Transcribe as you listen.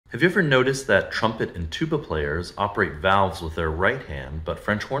Have you ever noticed that trumpet and tuba players operate valves with their right hand, but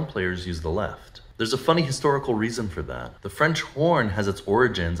French horn players use the left? There's a funny historical reason for that. The French horn has its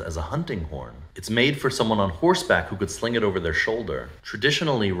origins as a hunting horn. It's made for someone on horseback who could sling it over their shoulder.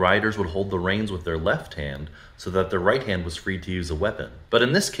 Traditionally, riders would hold the reins with their left hand so that their right hand was free to use a weapon. But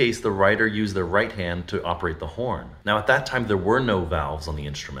in this case, the rider used their right hand to operate the horn. Now at that time, there were no valves on the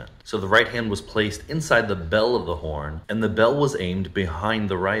instrument. So the right hand was placed inside the bell of the horn, and the bell was aimed behind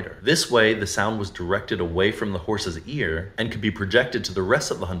the rider. This way, the sound was directed away from the horse's ear and could be projected to the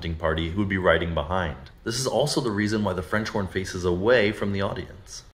rest of the hunting party who would be riding behind. This is also the reason why the French horn faces away from the audience.